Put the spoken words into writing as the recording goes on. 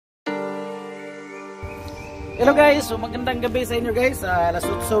Hello guys, so magandang gabi sa inyo guys. Alas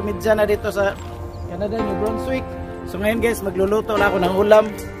 8:30 na dito sa Canada, New Brunswick. So ngayon guys, magluluto lang ako ng ulam.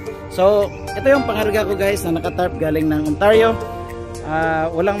 So ito yung pangarga ko guys na nakatarp galing ng Ontario.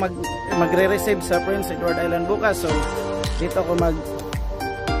 Walang magre-receive sa Prince Edward Island bukas. So dito ako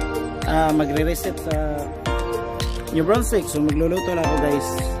magre-receive sa New Brunswick. So magluluto lang ako guys.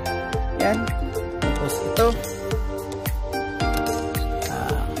 Yan. Tapos ito.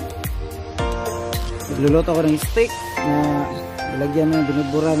 Magluluto ko ng steak na ilagyan ng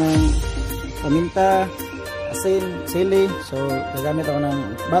binubura ng paminta, asin, sili. So gagamit ako ng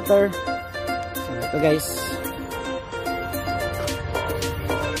butter. So ito guys.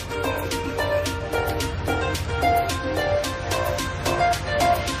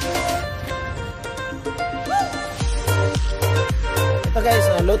 Ito guys,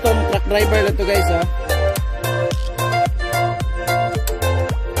 luto ng truck driver lang ito guys .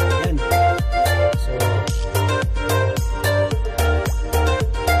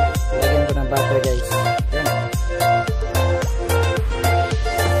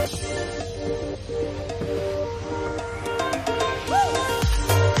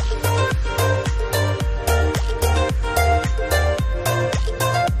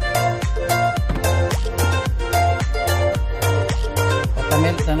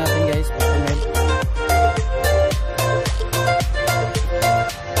 Patamelt na natin guys, patamelt.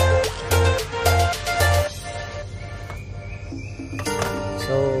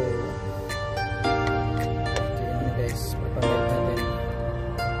 So ayan guys, patamelt natin.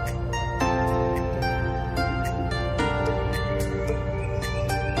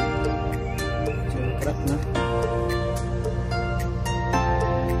 So crack na.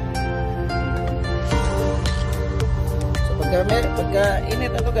 Pagka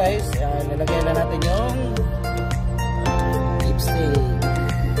init ito guys, lalagyan na natin yung beef steak,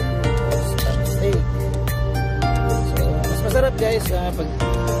 steak. So mas masarap guys pag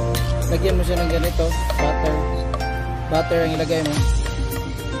lagyan mo siya ng ganito, butter ang ilagay mo,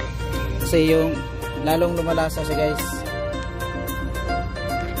 kasi yung lalong lumalasa siya guys,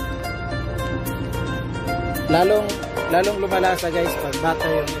 lalong lumalasa guys pag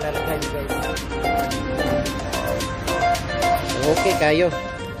butter yung ilalagay mo guys. Okay kayo.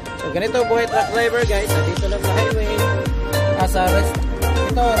 So ganito buhay truck driver guys. Dito lang sa highway. Sa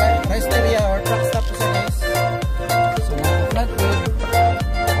rest area or truck stop po siya guys. So flatbed.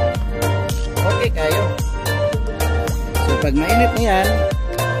 Okay kayo. So pag mainit na yan,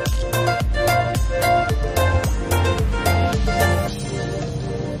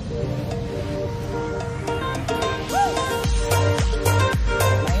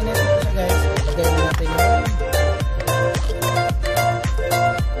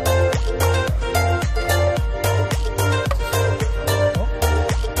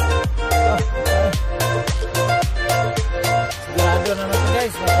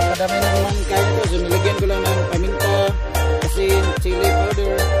 dami na naman kaya ito. So nilagyan ko lang ng paminta, asin, chili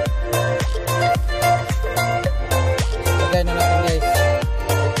powder. Lagay na natin guys.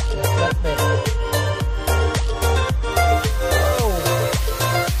 Flatbed. Oh.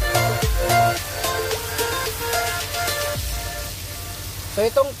 So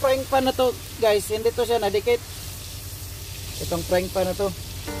itong frying pan na to guys, hindi to siya nadikit. Itong frying pan na to.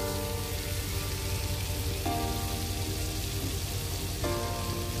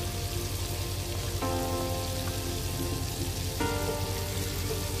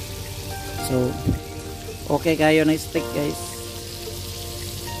 So, okay kayo na steak guys.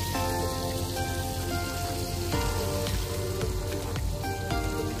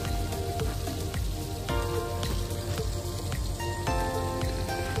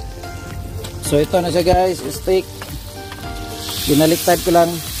 So, ito na siya guys, steak. Binaliktad ko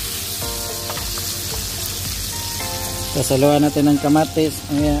lang. Sasaluan natin ng kamatis.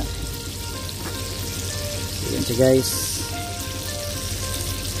 Ayan siya guys.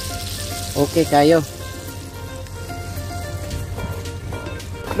 Okay kayo.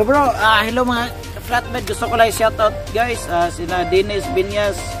 Hello bro, hello mga flatbed. Gusto ko lang shoutout guys, sila Dennis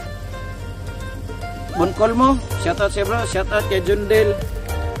Binyas Boncolmo, shoutout siya bro. Shoutout kay Jundel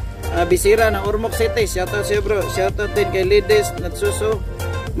Bisira ng Ormoc City, shoutout siya bro. Shoutout din kay Lides Natsuso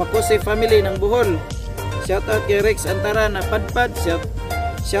Makusi family ng Bohol. Shoutout kay Rex Antara na Padpad.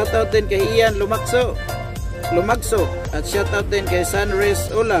 Shoutout din kay Ian Lumagso at shoutout din kay Sunrise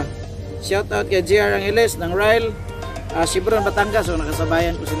Ola. Shoutout kay JR Angeles ng Ryle, Shibron, Batangas. So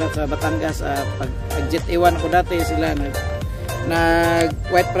nakasabayan ko sila sa Batangas. Pag Jet A1 ko dati sila nag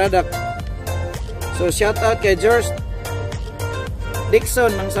white product. So shoutout kay George Dixon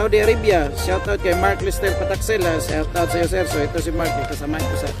ng Saudi Arabia. Shoutout kay Mark Lister Pataxela. Shoutout sa iyo sir. So ito si Mark, kasamahan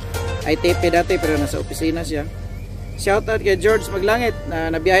ko sa ITP dati pero nasa opisina siya. Shoutout kay George Maglangit na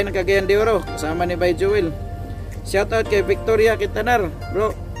nabiyahe ng Cagayan de Oro kasama ni Bay Joel. Shoutout kay Victoria Quintanar,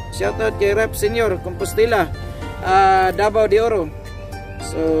 bro. Shoutout kay Rep Senior Compostela, Davao de Oro.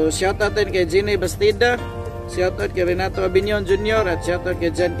 So shoutout din kay Ginny Bastida. Shoutout kay Renato Abinion Jr. at shoutout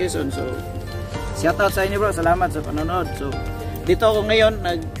kay Jan Quezon. So shoutout sa inyo bro, salamat sa panonood. So dito ako ngayon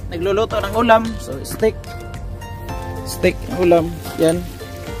nagluluto ng ulam. So steak ulam yan.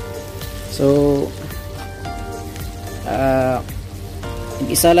 So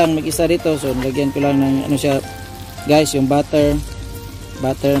mag-isa dito. So nilagyan ko lang ng ano siya guys, yung butter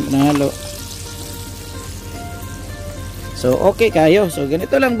nangalo. So okay kayo. So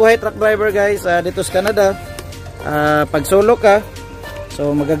ganito lang buhay truck driver guys dito sa Canada. Pag solo ka,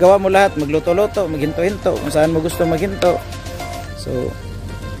 so magagawa mo lahat, magluto-luto, maghinto-hinto kung saan mo gusto maghinto. So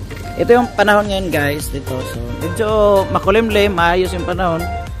ito yung panahon ngayon guys dito. So medyo makulimlim, maayos yung panahon.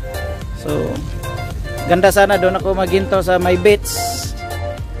 So ganda sana doon ako maghinto sa my beach.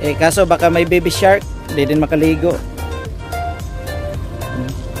 Kaso baka may baby shark, hindi din makaligo.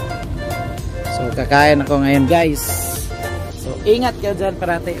 So kakain ako ngayon guys. So ingat kayo dyan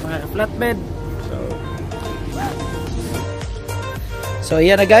parati mga flatbed. So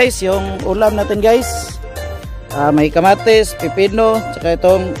yan na guys yung ulam natin guys. May kamatis, pipino, tsaka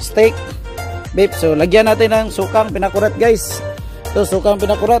itong steak beef. So lagyan natin ng sukang pinakurat guys. Ito sukang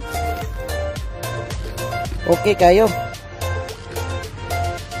pinakurat. Okay kayo.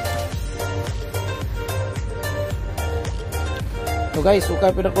 So guys,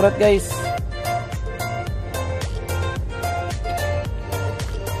 sukang pinakurat guys.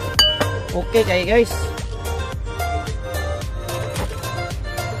 Okay kayo guys.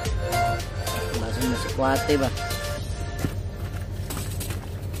 Basta na si Kwate ba?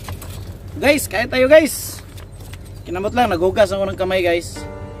 Guys, kaya tayo guys. Kinamot lang, nagugas ako ng kamay guys.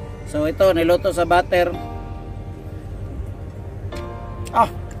 So ito, niluto sa butter.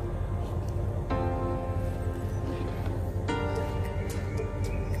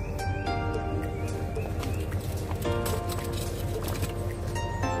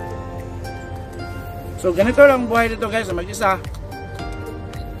 So ganito lang buhay dito guys sa mag-isa.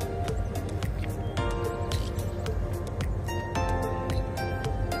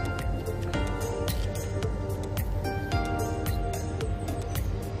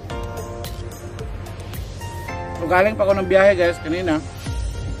 So galing pa ako ng biyahe guys kanina.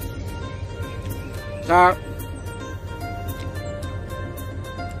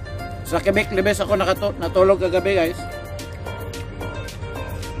 Sa Quebec Libes ako natulog kagabi guys.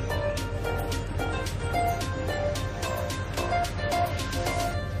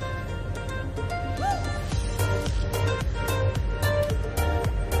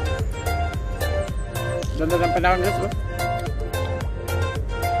 Ganda ng panahon guys bro.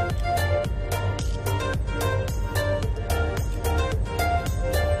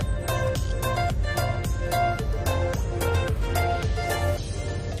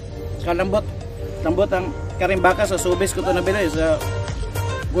 Lambot ang karimbaka sa subis ko to nabili sa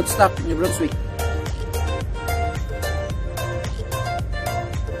good stock ni Brunswick.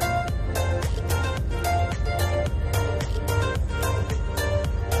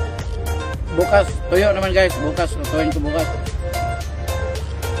 Bukas, tuyo naman guys, bukas, tutuin ko bukas.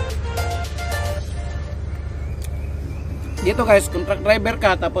 Dito guys, kung truck driver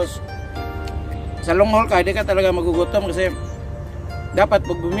ka tapos sa long haul ka, hindi ka talaga magugutom kasi dapat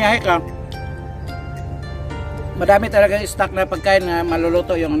pag bumiyahe ka, madami talagang stock na pagkain na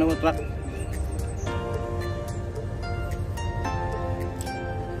maluluto yung ano mo truck.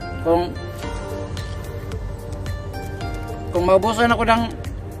 Kung maubusan ako ng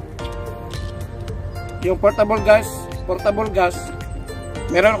yung portable gas,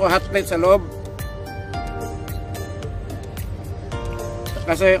 meron ako hot plate sa loob.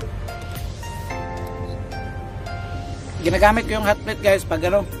 Kasi ginagamit ko yung hot plate guys pag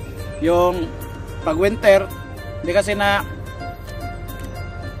ano, yung pag winter, hindi kasi na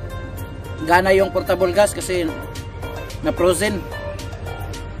gana yung portable gas kasi na frozen.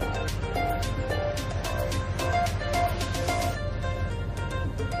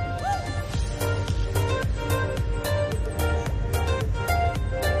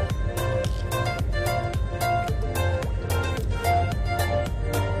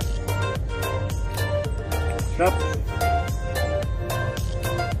 Stop.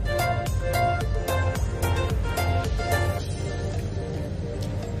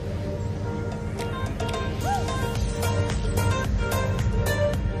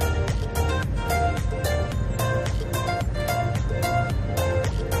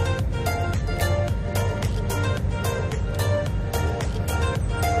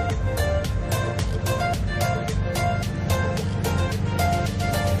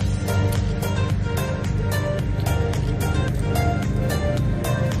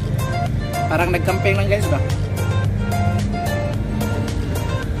 Parang nag-camping lang guys ba?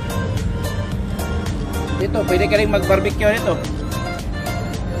 Dito, pwede ka rin mag-barbecue dito.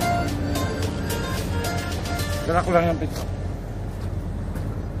 Dala ko lang yung pito.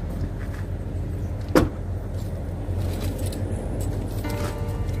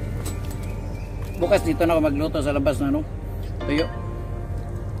 Bukas dito na ako magluto sa labas na ano, tuyo.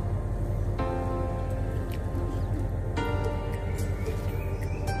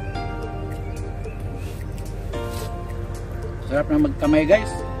 Sarap na magkamay guys.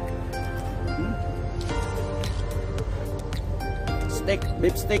 Steak,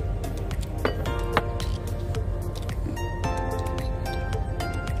 beef steak.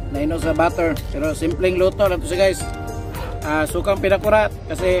 Naino sa butter, pero simpleng luto lang to siya guys. Sukang pinakurat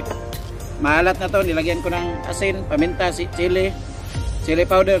kasi maalat na to. Nilagyan ko ng asin, paminta, chili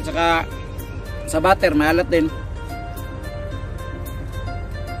powder, saka sa butter maalat din.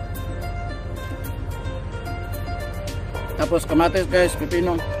 Tapos kamatis guys,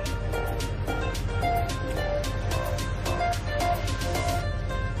 pipino.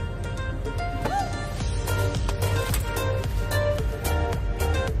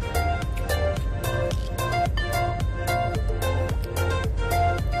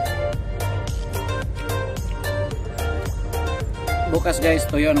 Bukas guys,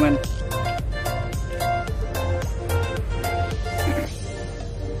 tuyo naman.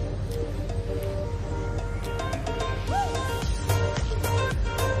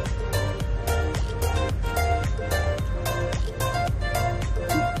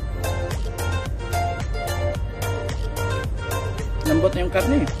 Lambot na yung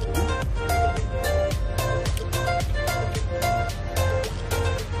karne.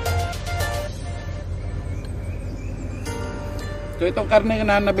 So itong karne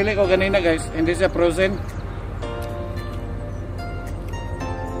na nabili ko kanina guys, hindi siya frozen.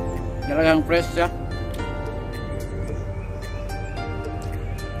 Talagang fresh siya.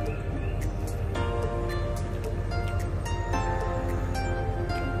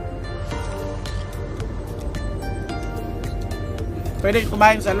 Pwede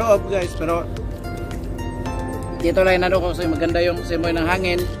kumain sa loob guys, pero dito lang inano ko kasi maganda yung simoy ng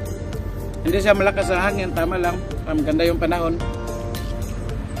hangin. Hindi siya malakas ang hangin, tama lang. Maganda yung panahon.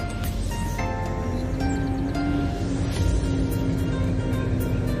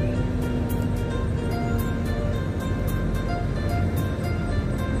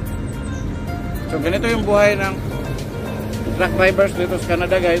 So ganito yung buhay ng truck drivers dito sa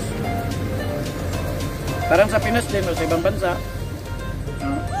Canada guys. Parang sa Pinas din o sa ibang bansa.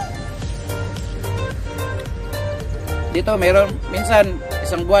 Dito mayroon minsan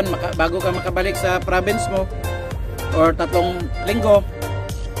isang buwan bago ka makabalik sa province mo or 3 linggo.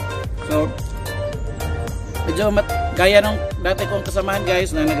 So medyo gaya nung dati kong kasamahan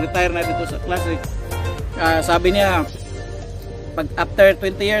guys na nag-retire na dito sa Classic. Sabi niya pag after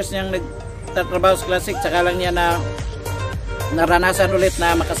 20 years niyang nagtatrabaho sa Classic, tsaka lang niya na naranasan ulit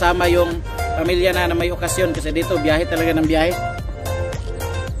na makasama yung pamilya na may okasyon kasi dito biyahe talaga ng biyahe.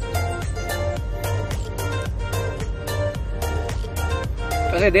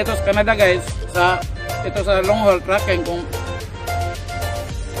 Kasi dito sa Canada guys, ito sa long haul trucking, kung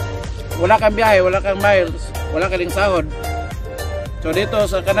wala kang biyahe, wala kang miles, wala ka ding sahod. So dito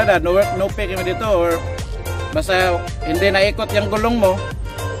sa Canada, no work, no pay kami dito, or basta hindi naikot yung gulong mo,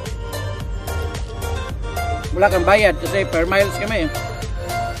 wala kang bayad kasi per miles kami.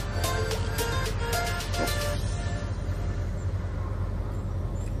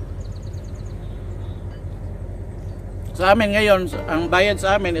 Sa amin ngayon, ang bayad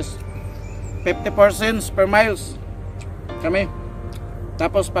sa amin is 54 cents per miles kami.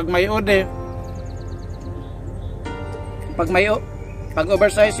 Tapos pag may OD, pag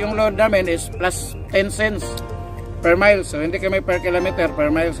oversize yung load namin is plus 10 cents per mile. So hindi kami per kilometer, per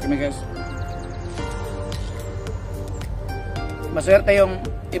miles kami guys. Maswerte yung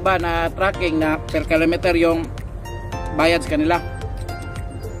iba na tracking na per kilometer yung bayad sa kanila.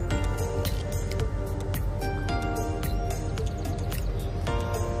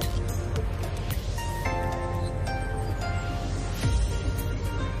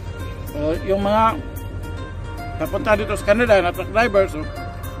 So, yung mga napunta dito sa Canada na truck driver, so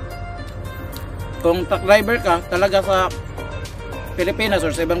kung truck driver ka talaga sa Pilipinas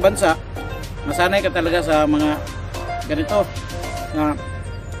or sa ibang bansa, masanay ka talaga sa mga ganito na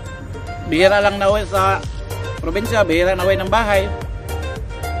bihira lang naway sa probinsya, bihira naway ng bahay.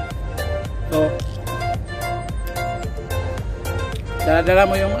 So dala-dala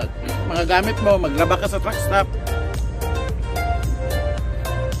mo yung mga gamit mo, maglaba ka sa truck stop.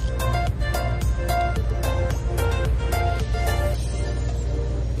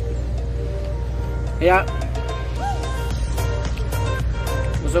 Kaya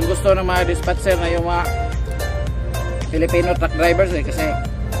gusto ng mga dispatcher na yung mga Filipino truck drivers kasi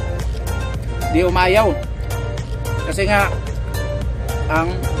di umayaw. Kasi nga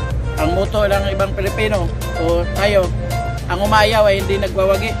ang motto ng ibang Pilipino o tayo, ang umayaw ay hindi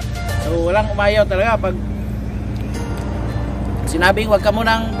nagwawagi. So walang umayaw talaga pag sinabing wag ka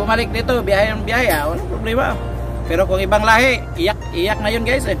munang bumalik dito, biyaya walang problema. Pero kung ibang lahi, iyak na yun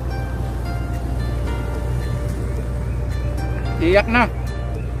guys eh. Iyak na.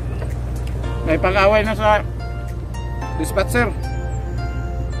 May pag-away na sa dispatcher.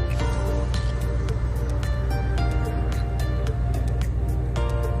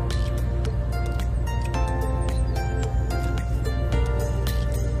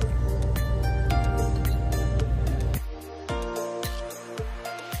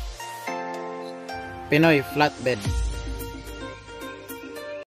 Pinoy flatbed.